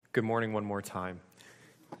Good morning one more time.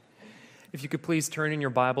 If you could please turn in your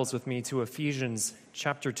Bibles with me to Ephesians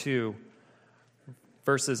chapter 2,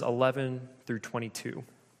 verses 11 through 22.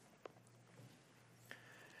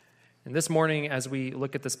 And this morning, as we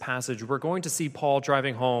look at this passage, we're going to see Paul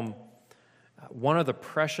driving home one of the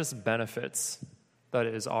precious benefits that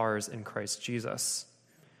is ours in Christ Jesus.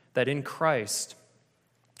 That in Christ,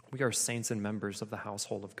 we are saints and members of the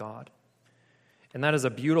household of God. And that is a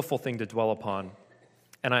beautiful thing to dwell upon.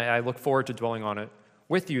 And I look forward to dwelling on it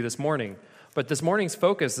with you this morning. But this morning's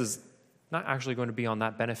focus is not actually going to be on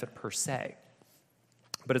that benefit per se,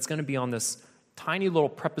 but it's going to be on this tiny little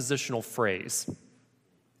prepositional phrase,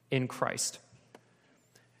 in Christ.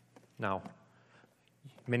 Now,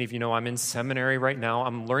 many of you know I'm in seminary right now.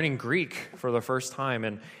 I'm learning Greek for the first time,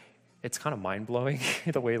 and it's kind of mind-blowing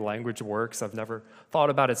the way language works. I've never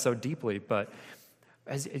thought about it so deeply, but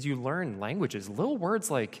as you learn languages, little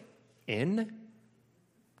words like in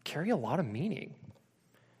carry a lot of meaning.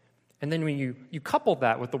 And then when you couple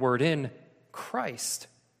that with the word in Christ,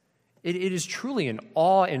 it is truly an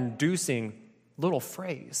awe-inducing little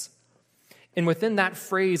phrase. And within that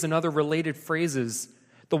phrase and other related phrases,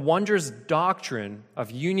 the wondrous doctrine of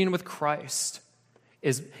union with Christ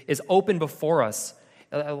is open before us.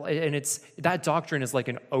 And that doctrine is like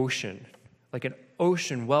an ocean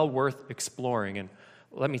well worth exploring. And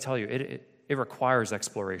let me tell you, it requires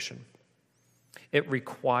exploration. It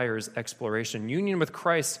requires exploration. Union with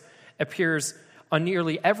Christ appears on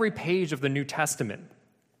nearly every page of the New Testament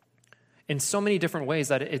in so many different ways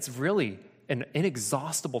that it's really an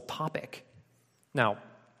inexhaustible topic. Now, it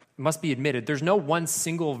must be admitted, there's no one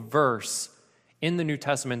single verse in the New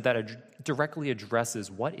Testament that directly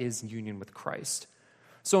addresses what is union with Christ.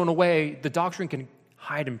 So in a way, the doctrine can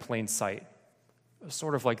hide in plain sight,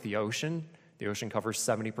 sort of like the ocean. The ocean covers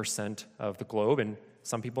 70% of the globe, and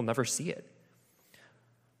some people never see it.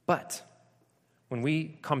 But when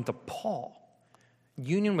we come to Paul,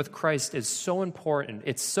 union with Christ is so important.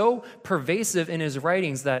 It's so pervasive in his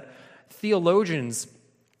writings that theologians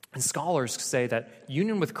and scholars say that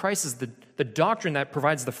union with Christ is the doctrine that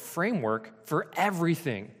provides the framework for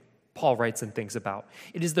everything Paul writes and thinks about.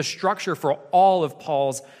 It is the structure for all of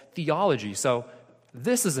Paul's theology. So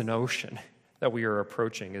this is an ocean that we are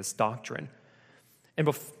approaching as doctrine.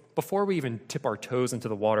 And before we even tip our toes into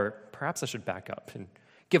the water, perhaps I should back up and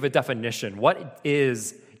give a definition. What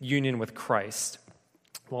is union with Christ?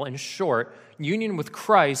 Well, in short, union with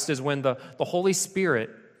Christ is when the Holy Spirit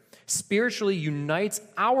spiritually unites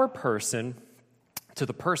our person to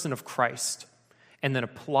the person of Christ and then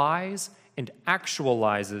applies and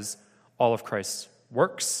actualizes all of Christ's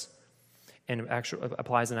works and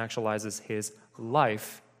applies and actualizes his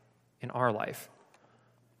life in our life.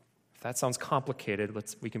 If that sounds complicated,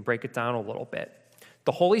 we can break it down a little bit.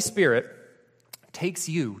 The Holy Spirit takes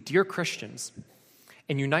you, dear Christians,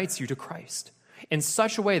 and unites you to Christ in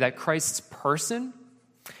such a way that Christ's person,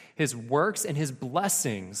 his works, and his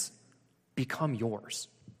blessings become yours.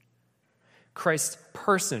 Christ's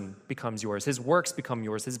person becomes yours. His works become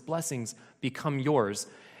yours. His blessings become yours.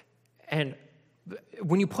 And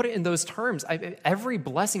when you put it in those terms, every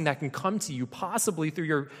blessing that can come to you, possibly through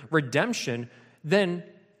your redemption, then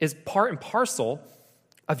is part and parcel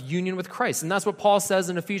of union with Christ. And that's what Paul says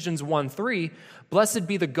in Ephesians 1:3, "Blessed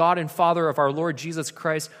be the God and Father of our Lord Jesus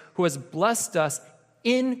Christ, who has blessed us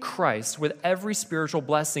in Christ with every spiritual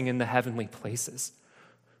blessing in the heavenly places."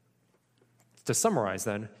 To summarize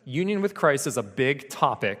then, union with Christ is a big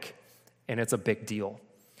topic, and it's a big deal.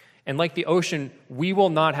 And like the ocean, we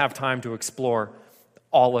will not have time to explore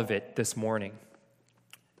all of it this morning.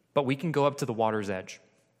 But we can go up to the water's edge.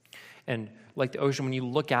 And like the ocean, when you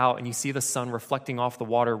look out and you see the sun reflecting off the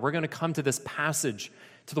water, we're going to come to this passage,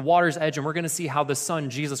 to the water's edge, and we're going to see how the Son,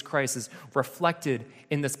 Jesus Christ, is reflected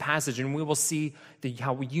in this passage. And we will see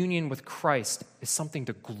how union with Christ is something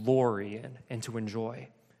to glory in and to enjoy.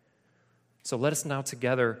 So let us now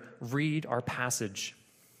together read our passage,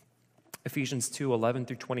 Ephesians 2:11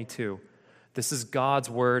 through 22. This is God's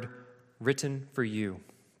word written for you.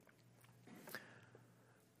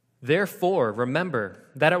 "Therefore, remember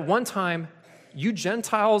that at one time you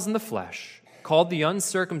Gentiles in the flesh, called the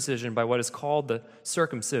uncircumcision by what is called the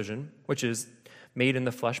circumcision, which is made in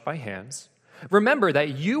the flesh by hands. Remember that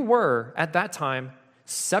you were, at that time,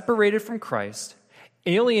 separated from Christ,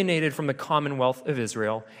 alienated from the commonwealth of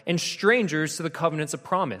Israel, and strangers to the covenants of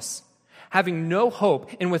promise, having no hope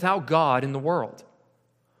and without God in the world.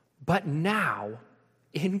 But now,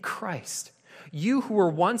 in Christ, you who were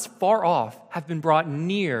once far off have been brought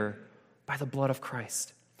near by the blood of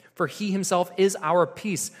Christ. For he himself is our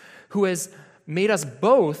peace, who has made us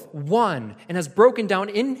both one and has broken down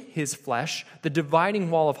in his flesh the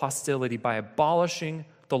dividing wall of hostility by abolishing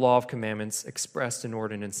the law of commandments expressed in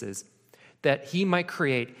ordinances, that he might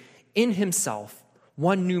create in himself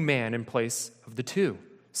one new man in place of the two,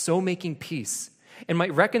 so making peace, and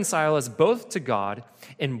might reconcile us both to God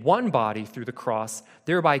in one body through the cross,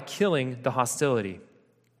 thereby killing the hostility.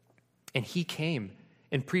 And he came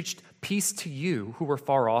and preached peace to you who were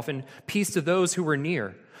far off and peace to those who were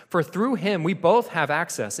near. For through him we both have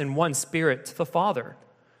access in one Spirit to the Father.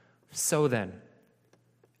 So then,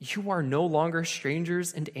 you are no longer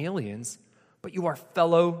strangers and aliens, but you are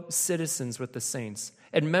fellow citizens with the saints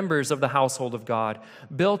and members of the household of God,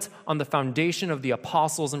 built on the foundation of the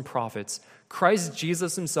apostles and prophets, Christ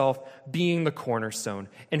Jesus himself being the cornerstone,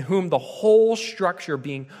 in whom the whole structure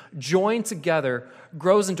being joined together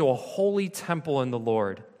grows into a holy temple in the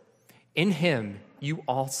Lord. In him you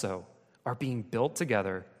also are being built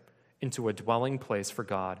together into a dwelling place for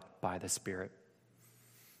God by the Spirit.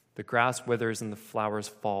 The grass withers and the flowers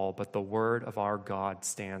fall, but the word of our God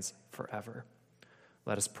stands forever.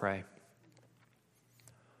 Let us pray.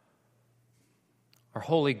 Our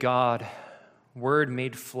holy God, Word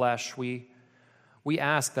made flesh, we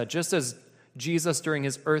ask that just as Jesus during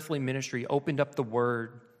his earthly ministry opened up the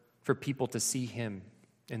Word for people to see him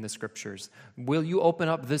in the Scriptures, will you open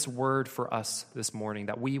up this Word for us this morning,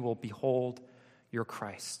 that we will behold your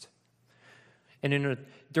Christ? And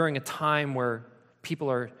during a time where people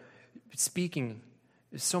are speaking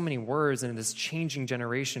so many words in this changing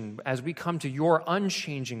generation, as we come to your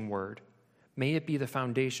unchanging Word, may it be the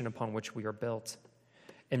foundation upon which we are built.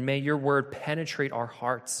 And may your word penetrate our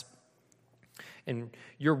hearts. And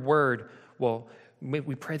your word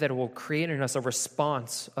we pray that it will create in us a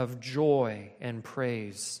response of joy and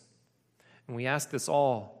praise. And we ask this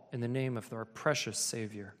all in the name of our precious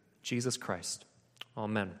Savior, Jesus Christ.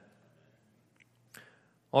 Amen.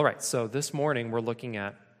 All right, so this morning we're looking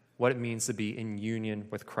at what it means to be in union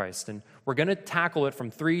with Christ. And we're going to tackle it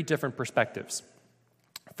from three different perspectives.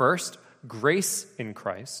 First, grace in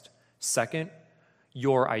Christ. Second,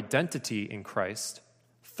 your identity in Christ.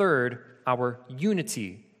 Third, our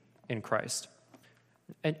unity in Christ.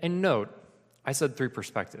 And note, I said three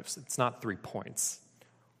perspectives. It's not 3 points.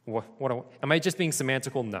 Am I just being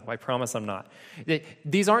semantical? No, I promise I'm not.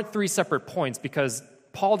 These aren't 3 separate points because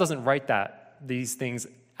Paul doesn't write these things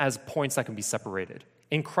as points that can be separated.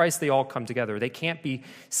 In Christ, they all come together. They can't be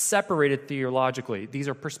separated theologically. These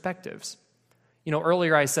are perspectives.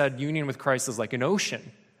 Earlier I said union with Christ is like an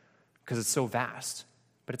ocean because it's so vast,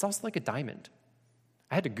 but it's also like a diamond.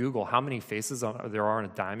 I had to Google how many faces there are on a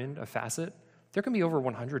diamond, a facet. There can be over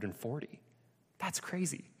 140. That's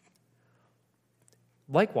crazy.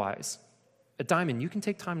 Likewise, a diamond, you can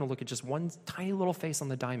take time to look at just one tiny little face on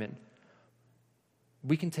the diamond.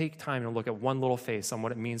 We can take time to look at one little face on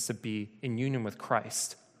what it means to be in union with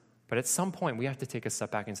Christ. But at some point, we have to take a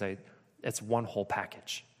step back and say, it's one whole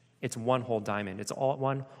package. It's one whole diamond. It's all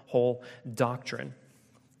one whole doctrine.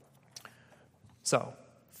 So,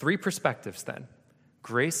 3 perspectives then.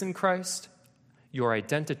 Grace in Christ, your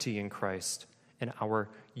identity in Christ, and our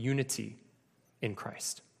unity in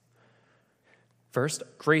Christ. First,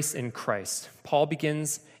 grace in Christ. Paul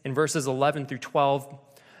begins in verses 11 through 12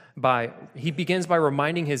 by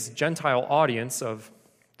reminding his Gentile audience of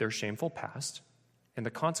their shameful past and the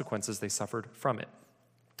consequences they suffered from it.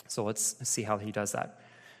 So let's see how he does that.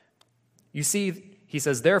 You see, he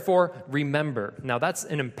says, therefore, remember. Now that's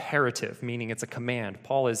an imperative, meaning it's a command.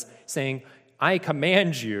 Paul is saying, I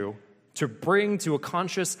command you to bring to a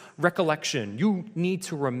conscious recollection. You need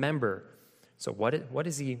to remember. So what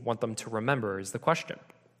does he want them to remember is the question.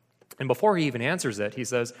 And before he even answers it, he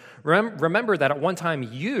says, remember that at one time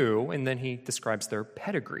you, and then he describes their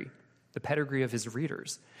pedigree, the pedigree of his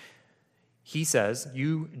readers. He says,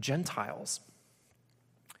 you Gentiles.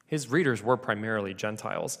 His readers were primarily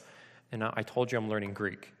Gentiles. And I told you I'm learning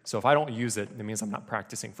Greek. So if I don't use it, it means I'm not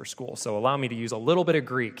practicing for school. So allow me to use a little bit of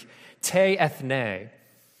Greek. Te ethne.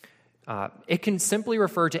 It can simply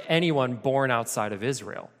refer to anyone born outside of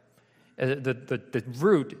Israel. The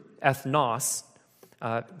root, ethnos,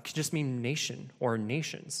 could just mean nation or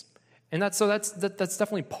nations. And that's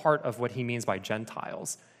definitely part of what he means by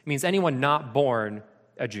Gentiles. It means anyone not born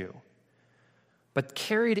a Jew. But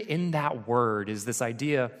carried in that word is this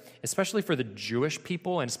idea, especially for the Jewish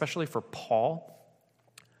people and especially for Paul,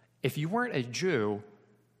 if you weren't a Jew,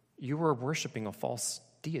 you were worshiping a false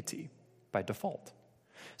deity by default.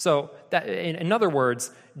 So that, in other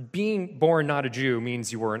words, being born not a Jew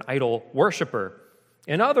means you were an idol worshiper.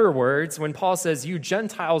 In other words, when Paul says you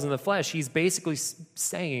Gentiles in the flesh, he's basically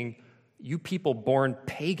saying you people born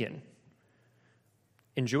pagan.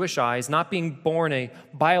 In Jewish eyes, not being born a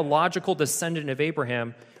biological descendant of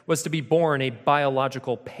Abraham was to be born a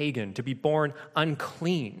biological pagan, to be born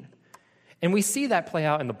unclean. And we see that play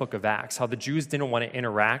out in the book of Acts, how the Jews didn't want to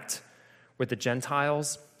interact with the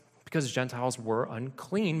Gentiles because Gentiles were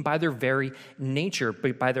unclean by their very nature,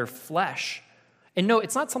 by their flesh. And no,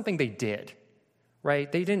 it's not something they did,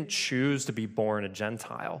 right? They didn't choose to be born a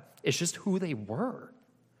Gentile. It's just who they were.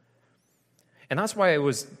 And that's why it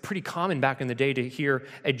was pretty common back in the day to hear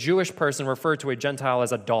a Jewish person refer to a Gentile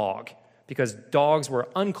as a dog, because dogs were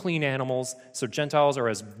unclean animals, so Gentiles are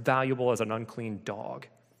as valuable as an unclean dog.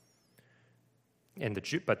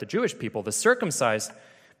 But the Jewish people, the circumcised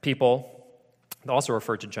people, also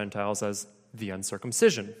referred to Gentiles as the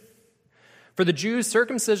uncircumcision. For the Jews,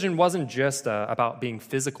 circumcision wasn't just about being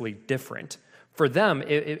physically different. For them,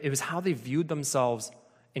 it was how they viewed themselves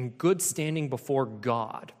in good standing before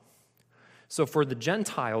God. So for the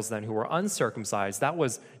Gentiles then who were uncircumcised, that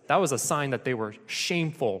was a sign that they were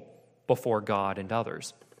shameful before God and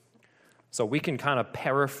others. So we can kind of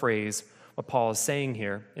paraphrase what Paul is saying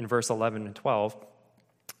here in verse 11 and 12.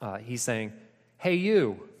 He's saying, hey,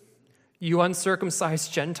 you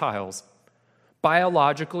uncircumcised Gentiles,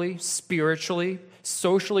 biologically, spiritually,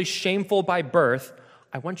 socially shameful by birth,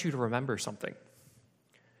 I want you to remember something.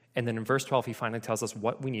 And then in verse 12, he finally tells us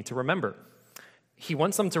what we need to remember. He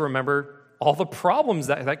wants them to remember all the problems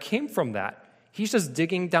that came from that. He's just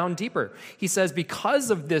digging down deeper. He says, because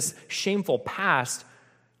of this shameful past,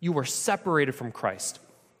 you were separated from Christ,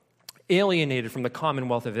 alienated from the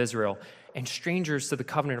commonwealth of Israel, and strangers to the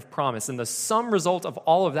covenant of promise. And the sum result of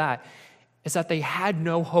all of that is that they had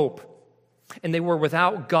no hope, and they were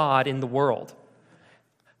without God in the world.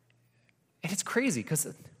 And it's crazy,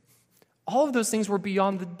 because all of those things were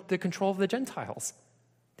beyond the control of the Gentiles.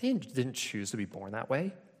 They didn't choose to be born that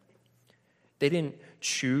way. They didn't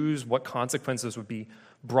choose what consequences would be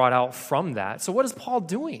brought out from that. So what is Paul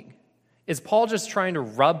doing? Is Paul just trying to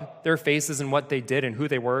rub their faces in what they did and who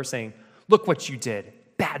they were, saying, look what you did,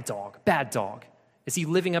 bad dog, bad dog? Is he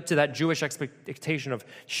living up to that Jewish expectation of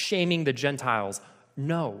shaming the Gentiles?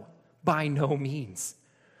 No, by no means.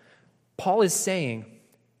 Paul is saying,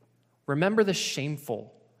 remember the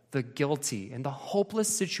shameful, the guilty, and the hopeless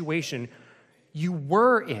situation you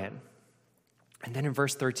were in. And then in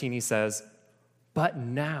verse 13 he says, but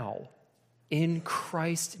now, in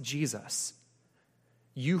Christ Jesus,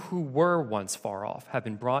 you who were once far off have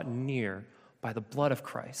been brought near by the blood of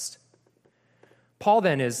Christ. Paul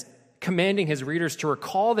then is commanding his readers to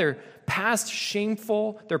recall their past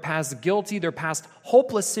shameful, their past guilty, their past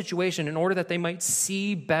hopeless situation in order that they might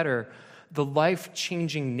see better the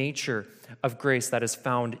life-changing nature of grace that is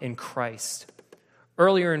found in Christ.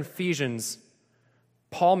 Earlier in Ephesians,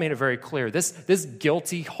 Paul made it very clear, this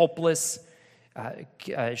guilty, hopeless,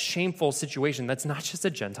 shameful situation, that's not just a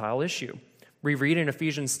Gentile issue. We read in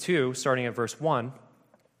Ephesians 2, starting at verse 1,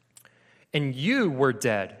 and you were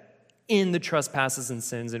dead in the trespasses and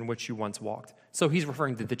sins in which you once walked. So he's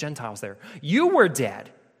referring to the Gentiles there. You were dead,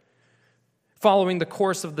 following the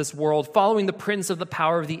course of this world, following the prince of the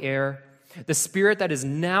power of the air, the spirit that is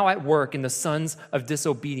now at work in the sons of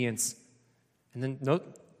disobedience. And then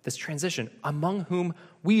note this transition, among whom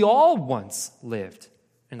we all once lived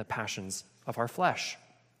in the passions of our flesh.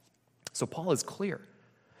 So Paul is clear.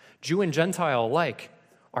 Jew and Gentile alike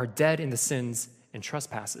are dead in the sins and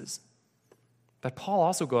trespasses. But Paul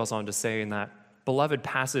also goes on to say in that beloved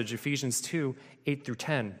passage, Ephesians 2, 8 through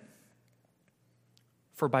 10,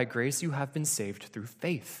 for by grace you have been saved through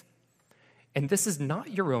faith. And this is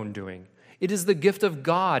not your own doing. It is the gift of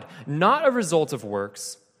God, not a result of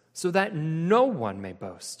works, so that no one may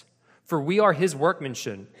boast. For we are his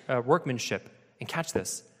workmanship. And catch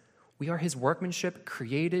this, we are his workmanship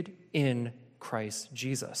created in Christ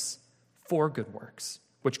Jesus for good works,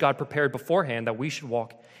 which God prepared beforehand that we should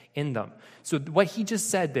walk in them. So what he just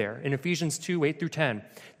said there in Ephesians 2, 8 through 10,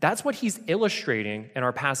 that's what he's illustrating in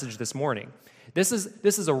our passage this morning. This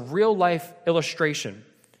is a real-life illustration.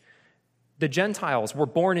 The Gentiles were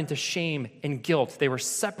born into shame and guilt. They were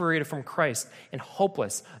separated from Christ and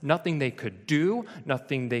hopeless. Nothing they could do,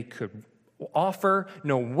 nothing they could offer,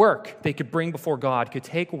 no work they could bring before God could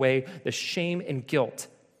take away the shame and guilt.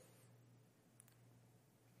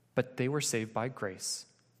 But they were saved by grace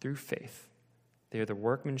through faith. They are the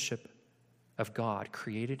workmanship of God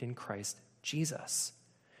created in Christ Jesus.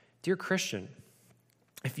 Dear Christian,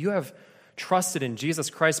 if you have trusted in Jesus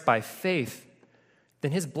Christ by faith,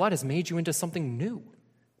 then his blood has made you into something new.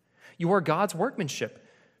 You are God's workmanship.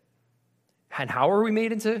 And how are we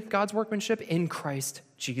made into God's workmanship? In Christ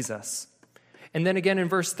Jesus. And then again in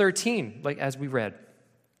verse 13, like as we read,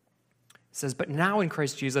 It says, but now in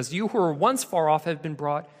Christ Jesus, you who were once far off have been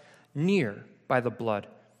brought near by the blood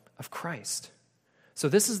of Christ. So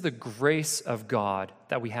this is the grace of God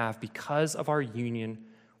that we have because of our union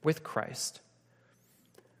with Christ.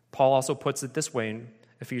 Paul also puts it this way in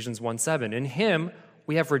Ephesians 1:7. In him,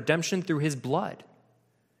 we have redemption through his blood.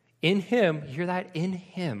 In him, you hear that? In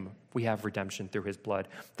him, we have redemption through his blood.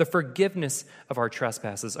 The forgiveness of our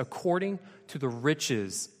trespasses according to the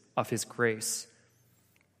riches of his grace.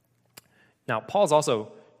 Now, Paul's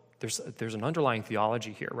also, there's an underlying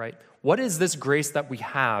theology here, right? What is this grace that we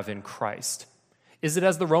have in Christ? Is it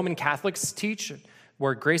as the Roman Catholics teach,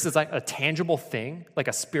 where grace is like a tangible thing, like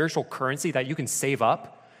a spiritual currency that you can save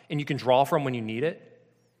up and you can draw from when you need it?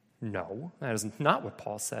 No, that is not what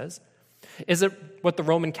Paul says. Is it what the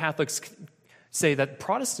Roman Catholics say that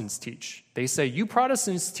Protestants teach? They say, you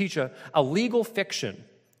Protestants teach a legal fiction,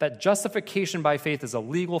 that justification by faith is a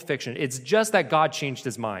legal fiction. It's just that God changed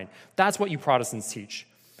his mind. That's what you Protestants teach.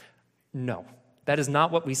 No, that is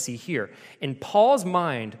not what we see here. In Paul's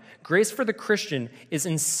mind, grace for the Christian is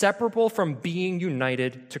inseparable from being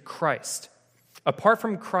united to Christ. Apart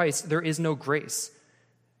from Christ, there is no grace.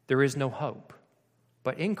 There is no hope.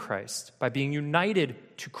 But in Christ, by being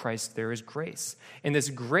united to Christ, there is grace. And this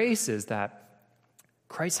grace is that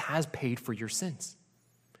Christ has paid for your sins.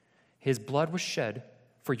 His blood was shed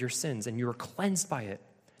for your sins, and you are cleansed by it.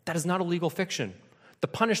 That is not a legal fiction. The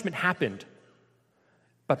punishment happened.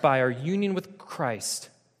 But by our union with Christ,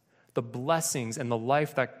 the blessings and the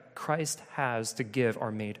life that Christ has to give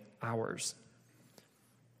are made ours.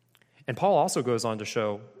 And Paul also goes on to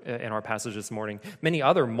show in our passage this morning many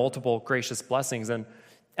other multiple gracious blessings. And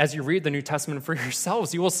as you read the New Testament for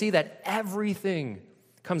yourselves, you will see that everything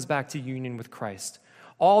comes back to union with Christ.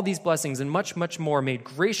 All these blessings and much, much more are made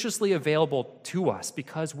graciously available to us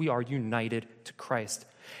because we are united to Christ.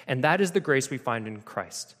 And that is the grace we find in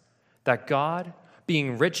Christ. That God,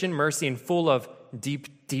 being rich in mercy and full of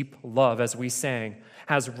deep, deep love, as we sang,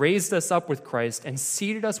 has raised us up with Christ and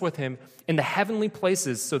seated us with him in the heavenly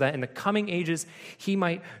places so that in the coming ages he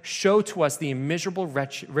might show to us the immeasurable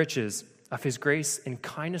riches of his grace and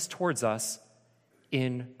kindness towards us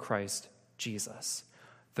in Christ Jesus.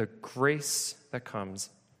 The grace that comes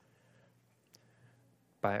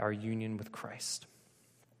by our union with Christ.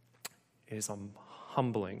 It is a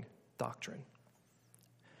humbling doctrine.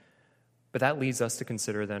 But that leads us to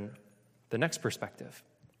consider then the next perspective,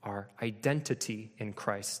 our identity in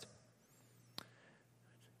Christ.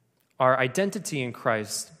 Our identity in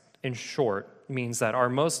Christ, in short, means that our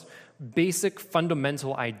most basic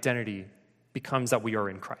fundamental identity becomes that we are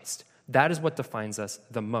in Christ. That is what defines us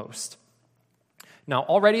the most. Now,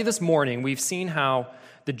 already this morning, we've seen how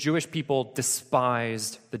the Jewish people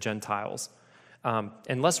despised the Gentiles.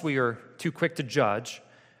 Unless we are too quick to judge,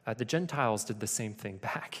 the Gentiles did the same thing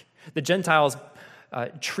back. The Gentiles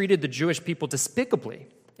treated the Jewish people despicably,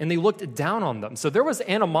 and they looked down on them. So there was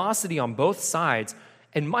animosity on both sides,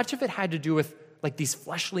 and much of it had to do with like these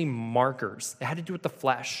fleshly markers. It had to do with the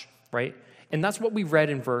flesh, right? And that's what we read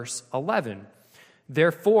in verse 11.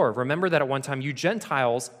 Therefore, remember that at one time you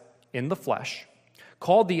Gentiles in the flesh,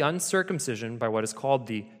 called the uncircumcision by what is called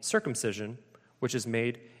the circumcision, which is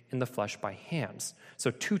made in the flesh by hands. So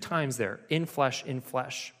 2 times there, in flesh, in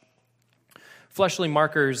flesh. Fleshly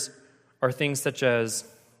markers are things such as,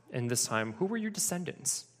 in this time, who were your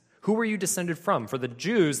descendants? Who were you descended from? For the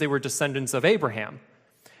Jews, they were descendants of Abraham.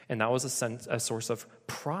 And that was a source of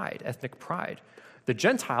pride, ethnic pride. The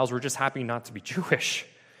Gentiles were just happy not to be Jewish.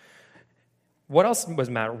 What else was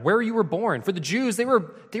matter? Where you were born. For the Jews, they were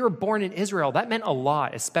born in Israel. That meant a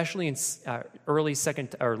lot, especially in early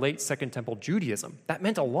second or late Second Temple Judaism. That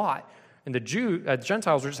meant a lot. And the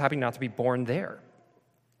Gentiles were just happy not to be born there.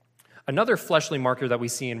 Another fleshly marker that we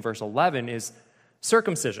see in verse 11 is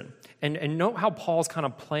circumcision. And note how Paul's kind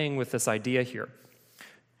of playing with this idea here.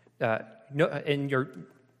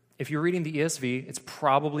 If you're reading the ESV, it's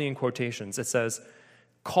probably in quotations. It says,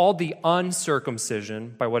 called the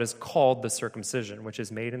uncircumcision by what is called the circumcision, which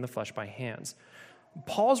is made in the flesh by hands.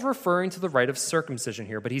 Paul's referring to the rite of circumcision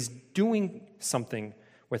here, but he's doing something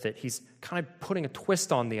with it. He's kind of putting a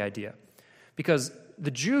twist on the idea. Because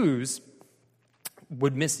the Jews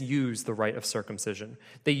would misuse the rite of circumcision.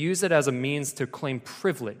 They use it as a means to claim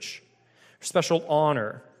privilege, special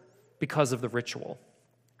honor, because of the ritual.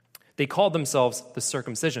 They called themselves the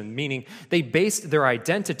circumcision, meaning they based their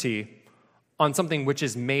identity on something which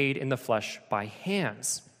is made in the flesh by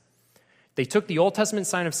hands. They took the Old Testament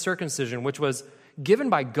sign of circumcision, which was given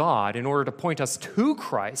by God in order to point us to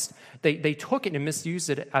Christ. They took it and misused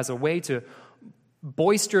it as a way to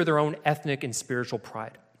boister their own ethnic and spiritual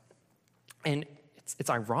pride. And it's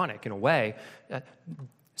ironic in a way.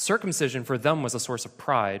 Circumcision for them was a source of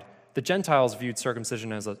pride. The Gentiles viewed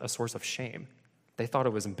circumcision as a source of shame. They thought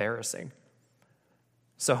it was embarrassing.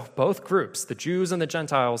 So both groups, the Jews and the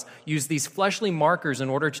Gentiles, used these fleshly markers in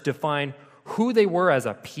order to define who they were as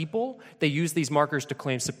a people. They used these markers to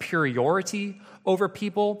claim superiority over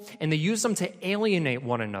people, and they used them to alienate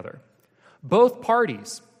one another. Both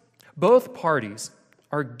parties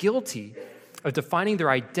are guilty of defining their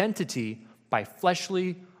identity by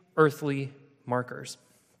fleshly, earthly markers.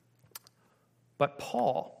 But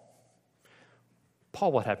Paul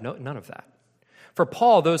would have none of that. For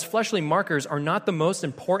Paul, those fleshly markers are not the most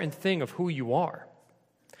important thing of who you are.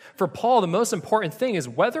 For Paul, the most important thing is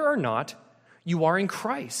whether or not you are in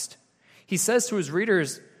Christ. He says to his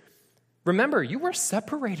readers, remember, you were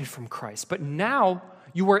separated from Christ, but now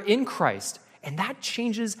you are in Christ, and that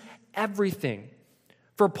changes everything.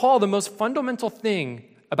 For Paul, the most fundamental thing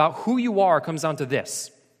about who you are comes down to this.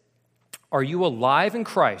 Are you alive in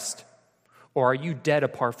Christ, or are you dead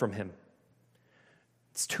apart from him?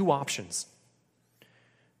 It's two options.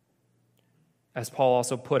 As Paul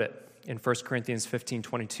also put it in 1 Corinthians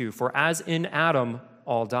 15:22, for as in Adam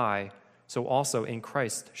all die, so also in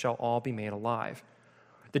Christ shall all be made alive.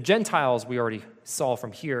 The Gentiles, we already saw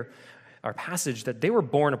from here, our passage, that they were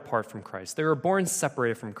born apart from Christ. They were born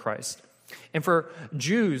separated from Christ. And for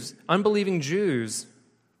Jews, unbelieving Jews,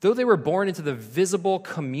 though they were born into the visible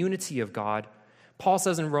community of God, Paul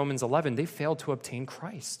says in Romans 11, they failed to obtain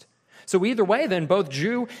Christ. So either way, then, both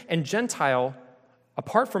Jew and Gentile,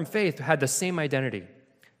 apart from faith, had the same identity,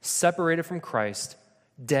 separated from Christ,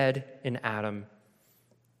 dead in Adam.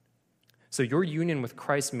 So your union with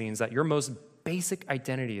Christ means that your most basic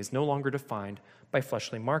identity is no longer defined by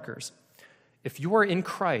fleshly markers. If you are in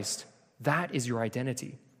Christ, that is your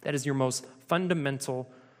identity. That is your most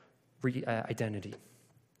fundamental identity.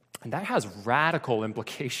 And that has radical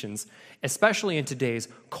implications, especially in today's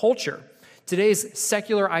culture. Today's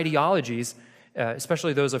secular ideologies,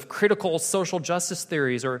 especially those of critical social justice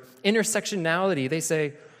theories or intersectionality, they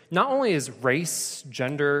say not only is race,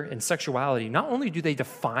 gender, and sexuality, not only do they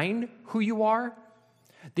define who you are,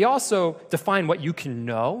 they also define what you can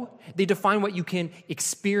know, they define what you can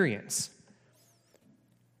experience.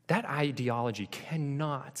 That ideology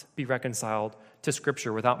cannot be reconciled to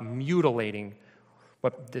Scripture without mutilating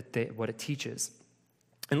what it teaches.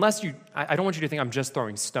 I don't want you to think I'm just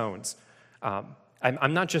throwing stones.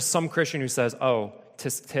 I'm not just some Christian who says, oh,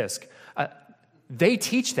 tisk, tisk. They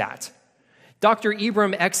teach that. Dr.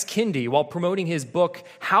 Ibram X. Kendi, while promoting his book,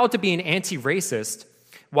 How to Be an Anti-Racist,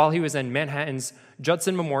 while he was in Manhattan's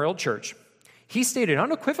Judson Memorial Church, he stated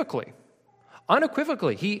unequivocally,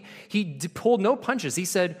 he pulled no punches. He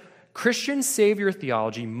said, Christian Savior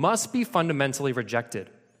theology must be fundamentally rejected.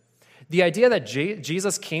 The idea that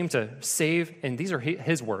Jesus came to save, and these are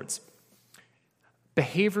his words,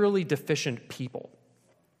 behaviorally deficient people.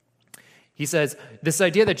 He says, this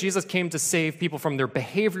idea that Jesus came to save people from their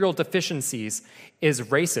behavioral deficiencies is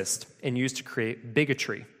racist and used to create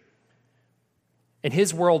bigotry. In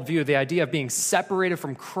his worldview, the idea of being separated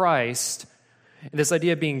from Christ, this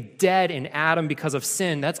idea of being dead in Adam because of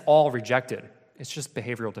sin, that's all rejected. It's just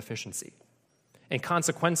behavioral deficiency. And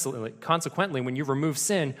consequently, when you remove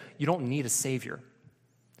sin, you don't need a savior.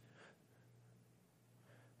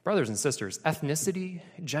 Brothers and sisters, ethnicity,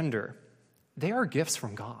 gender, they are gifts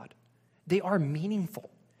from God. They are meaningful.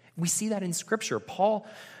 We see that in Scripture. Paul,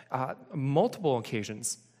 multiple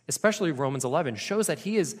occasions, especially Romans 11, shows that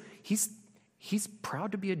he's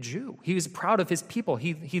proud to be a Jew. He was proud of his people.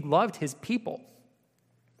 He loved his people.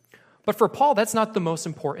 But for Paul, that's not the most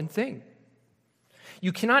important thing.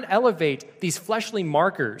 You cannot elevate these fleshly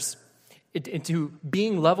markers into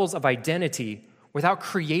being levels of identity without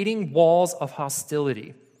creating walls of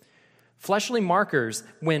hostility. Fleshly markers,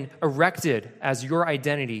 when erected as your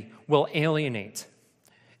identity, will alienate.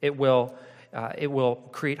 It will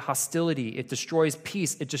create hostility. It destroys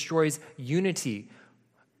peace. It destroys unity.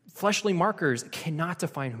 Fleshly markers cannot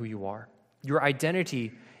define who you are. Your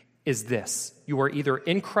identity is this. You are either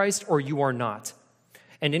in Christ or you are not.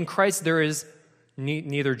 And in Christ there is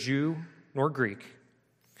neither Jew nor Greek.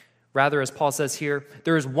 Rather, as Paul says here,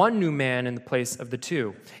 there is one new man in the place of the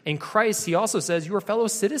two. In Christ, he also says, you are fellow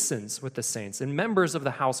citizens with the saints and members of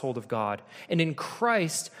the household of God. And in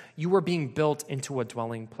Christ, you are being built into a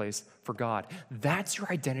dwelling place for God. That's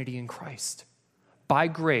your identity in Christ. By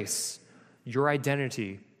grace, your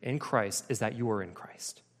identity in Christ is that you are in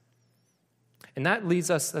Christ. And that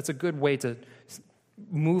leads us, that's a good way to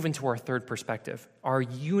move into our third perspective, our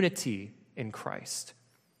unity in Christ.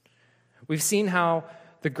 We've seen how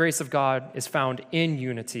the grace of God is found in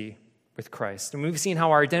unity with Christ. And we've seen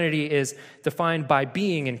how our identity is defined by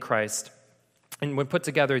being in Christ. And when put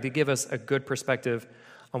together, they give us a good perspective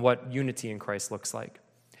on what unity in Christ looks like.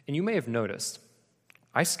 And you may have noticed,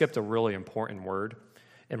 I skipped a really important word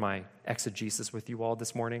in my exegesis with you all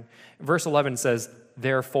this morning. Verse 11 says,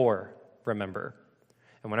 therefore, remember.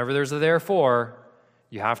 And whenever there's a therefore,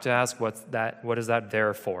 you have to ask, what is that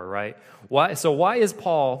there for, right? Why is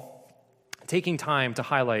Paul taking time to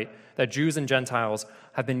highlight that Jews and Gentiles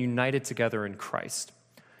have been united together in Christ?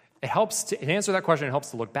 It helps to answer that question. It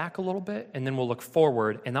helps to look back a little bit, and then we'll look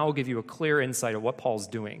forward, and that will give you a clear insight of what Paul's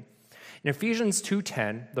doing. In Ephesians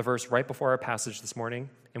 2:10, the verse right before our passage this morning,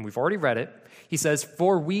 and we've already read it, he says,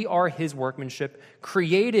 for we are his workmanship,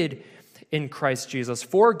 created in Christ Jesus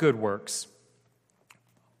for good works.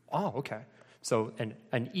 Oh, okay. So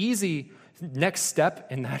an easy next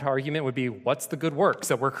step in that argument would be, what's the good works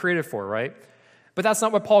that we're created for, right? But that's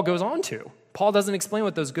not what Paul goes on to. Paul doesn't explain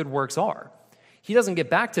what those good works are. He doesn't get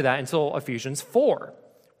back to that until Ephesians 4,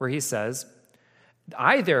 where he says,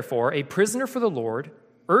 I, therefore, a prisoner for the Lord,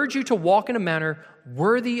 urge you to walk in a manner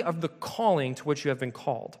worthy of the calling to which you have been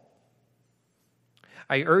called.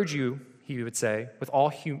 I urge you, he would say, with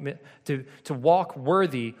all to walk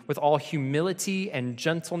worthy with all humility and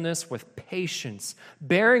gentleness, with patience,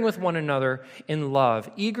 bearing with one another in love,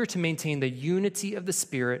 eager to maintain the unity of the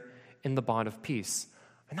Spirit in the bond of peace.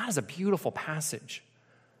 And that is a beautiful passage.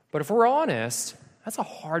 But if we're honest, that's a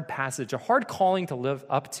hard passage, a hard calling to live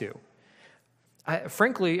up to.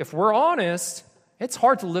 Frankly, if we're honest, it's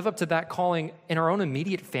hard to live up to that calling in our own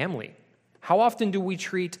immediate family. How often do we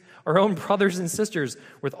treat our own brothers and sisters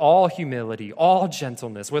with all humility, all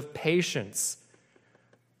gentleness, with patience?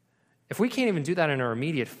 If we can't even do that in our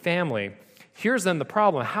immediate family, here's then the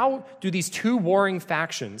problem. How do these two warring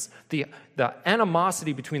factions, the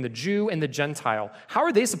animosity between the Jew and the Gentile, how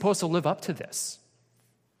are they supposed to live up to this?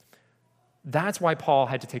 That's why Paul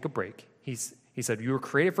had to take a break. He said, you were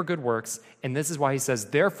created for good works, and this is why he says,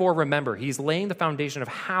 therefore remember. He's laying the foundation of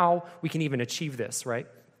how we can even achieve this, right?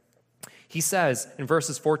 He says in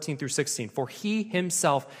verses 14 through 16, for he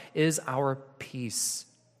himself is our peace,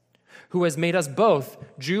 who has made us both,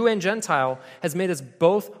 Jew and Gentile, has made us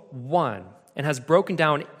both one, and has broken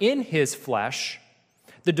down in his flesh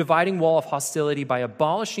the dividing wall of hostility by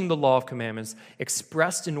abolishing the law of commandments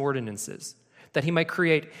expressed in ordinances, that he might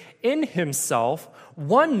create in himself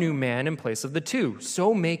one new man in place of the two,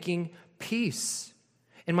 so making peace,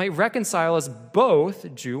 and might reconcile us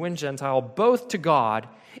both, Jew and Gentile, both to God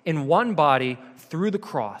in one body through the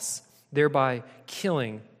cross, thereby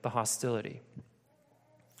killing the hostility.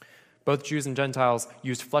 Both Jews and Gentiles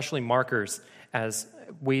used fleshly markers as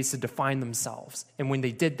ways to define themselves. And when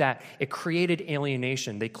they did that, it created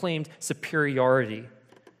alienation. They claimed superiority.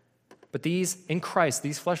 But in Christ,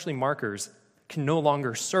 these fleshly markers can no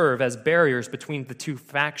longer serve as barriers between the two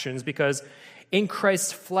factions, because in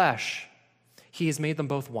Christ's flesh, he has made them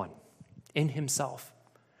both one in himself.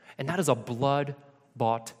 And that is a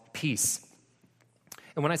blood-bought peace.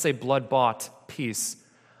 And when I say blood-bought peace,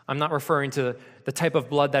 I'm not referring to the type of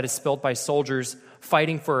blood that is spilt by soldiers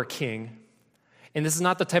fighting for a king. And this is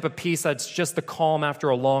not the type of peace that's just the calm after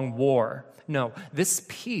a long war. No, this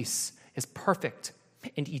peace is perfect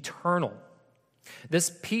and eternal.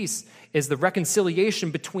 This peace is the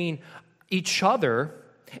reconciliation between each other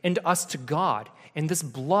and us to God. And this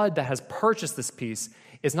blood that has purchased this peace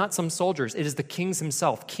is not some soldiers. It is the King's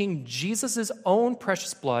himself, King Jesus' own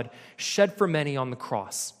precious blood shed for many on the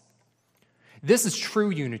cross. This is true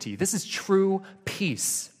unity. This is true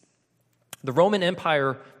peace. The Roman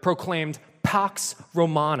Empire proclaimed Pax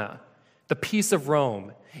Romana, the peace of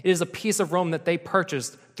Rome. It is a peace of Rome that they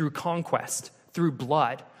purchased through conquest, through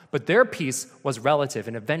blood. But their peace was relative,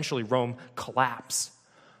 and eventually Rome collapsed.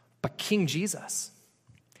 But King Jesus,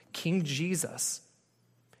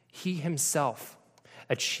 he himself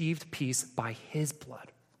achieved peace by his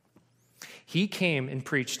blood. He came and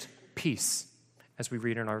preached peace, as we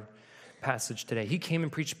read in our passage today. He came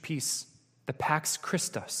and preached peace, the Pax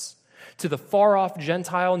Christus, to the far-off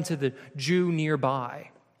Gentile and to the Jew nearby,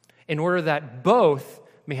 in order that both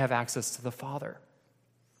may have access to the Father.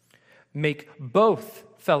 Make both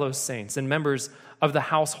fellow saints and members of the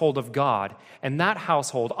household of God, and that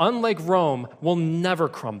household, unlike Rome, will never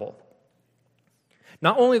crumble.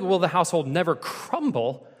 Not only will the household never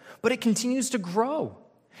crumble, but it continues to grow.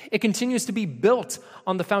 It continues to be built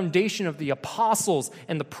on the foundation of the apostles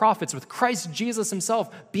and the prophets, with Christ Jesus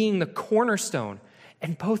himself being the cornerstone.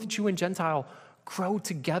 And both Jew and Gentile grow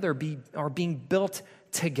together, are being built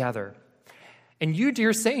together. And you,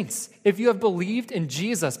 dear saints, if you have believed in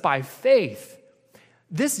Jesus by faith,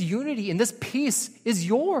 this unity and this peace is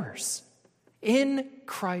yours in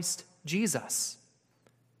Christ Jesus.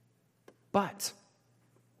 But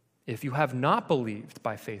if you have not believed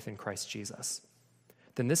by faith in Christ Jesus,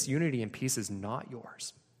 then this unity and peace is not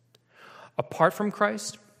yours. Apart from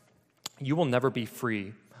Christ, you will never be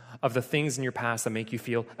free of the things in your past that make you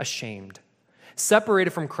feel ashamed.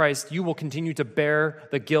 Separated from Christ, you will continue to bear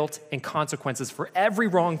the guilt and consequences for every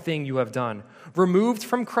wrong thing you have done. Removed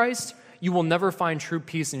from Christ, you will never find true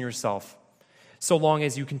peace in yourself, so long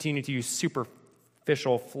as you continue to use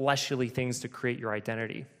superficial, fleshly things to create your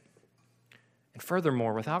identity. And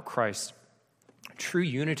furthermore, without Christ, true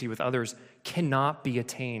unity with others cannot be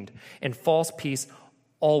attained, and false peace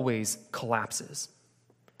always collapses.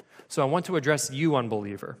 So I want to address you,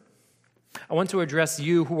 unbeliever. I want to address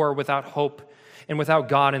you who are without hope and without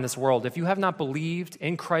God in this world. If you have not believed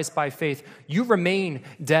in Christ by faith, you remain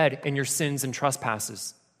dead in your sins and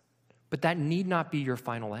trespasses. But that need not be your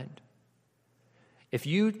final end. If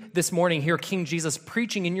you this morning hear King Jesus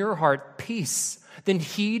preaching in your heart peace, then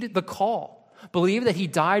heed the call. Believe that he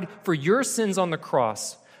died for your sins on the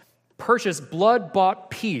cross, purchased blood-bought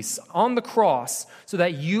peace on the cross so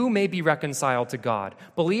that you may be reconciled to God.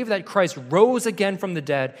 Believe that Christ rose again from the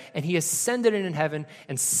dead and he ascended in heaven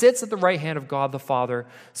and sits at the right hand of God the Father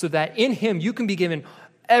so that in him you can be given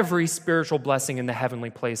every spiritual blessing in the heavenly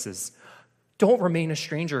places. Don't remain a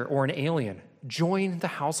stranger or an alien. Join the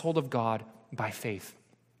household of God by faith.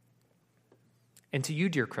 And to you,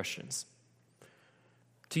 dear Christians,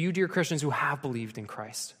 who have believed in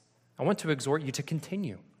Christ, I want to exhort you to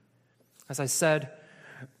continue. As I said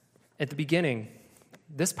at the beginning,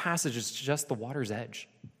 this passage is just the water's edge.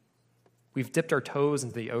 We've dipped our toes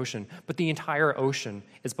into the ocean, but the entire ocean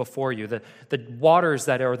is before you. The waters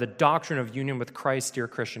that are the doctrine of union with Christ, dear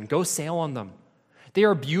Christian, go sail on them. They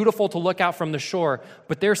are beautiful to look out from the shore,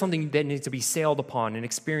 but they're something that needs to be sailed upon and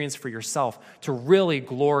experienced for yourself to really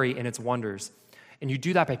glory in its wonders. And you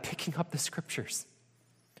do that by picking up the scriptures.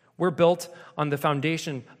 We're built on the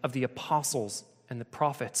foundation of the apostles and the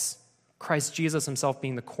prophets, Christ Jesus himself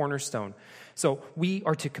being the cornerstone. So we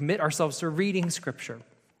are to commit ourselves to reading Scripture,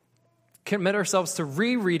 commit ourselves to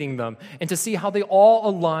rereading them, and to see how they all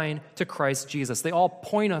align to Christ Jesus. They all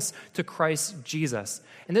point us to Christ Jesus.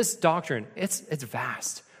 And this doctrine, it's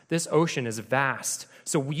vast. This ocean is vast.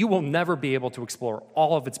 So you will never be able to explore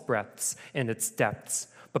all of its breadths and its depths.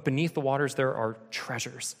 But beneath the waters, there are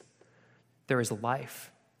treasures. There is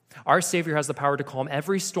life. Our Savior has the power to calm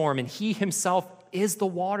every storm, and he himself is the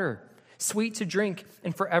water, sweet to drink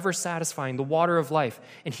and forever satisfying, the water of life.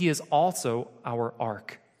 And he is also our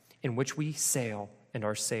ark, in which we sail and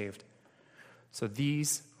are saved. So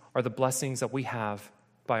these are the blessings that we have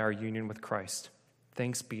by our union with Christ.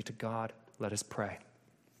 Thanks be to God. Let us pray.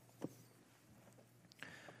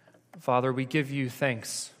 Father, we give you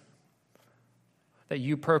thanks that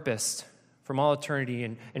you purposed from all eternity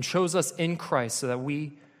and chose us in Christ so that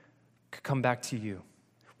we could come back to you.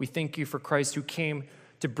 We thank you for Christ who came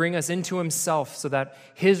to bring us into himself so that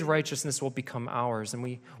his righteousness will become ours. And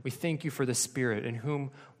we thank you for the Spirit in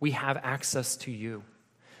whom we have access to you.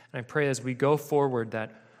 And I pray as we go forward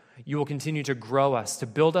that you will continue to grow us, to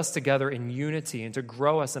build us together in unity, and to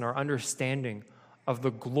grow us in our understanding of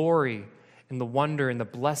the glory and the wonder and the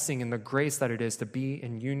blessing and the grace that it is to be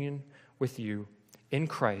in union with you in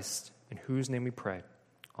Christ, in whose name we pray.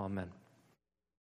 Amen.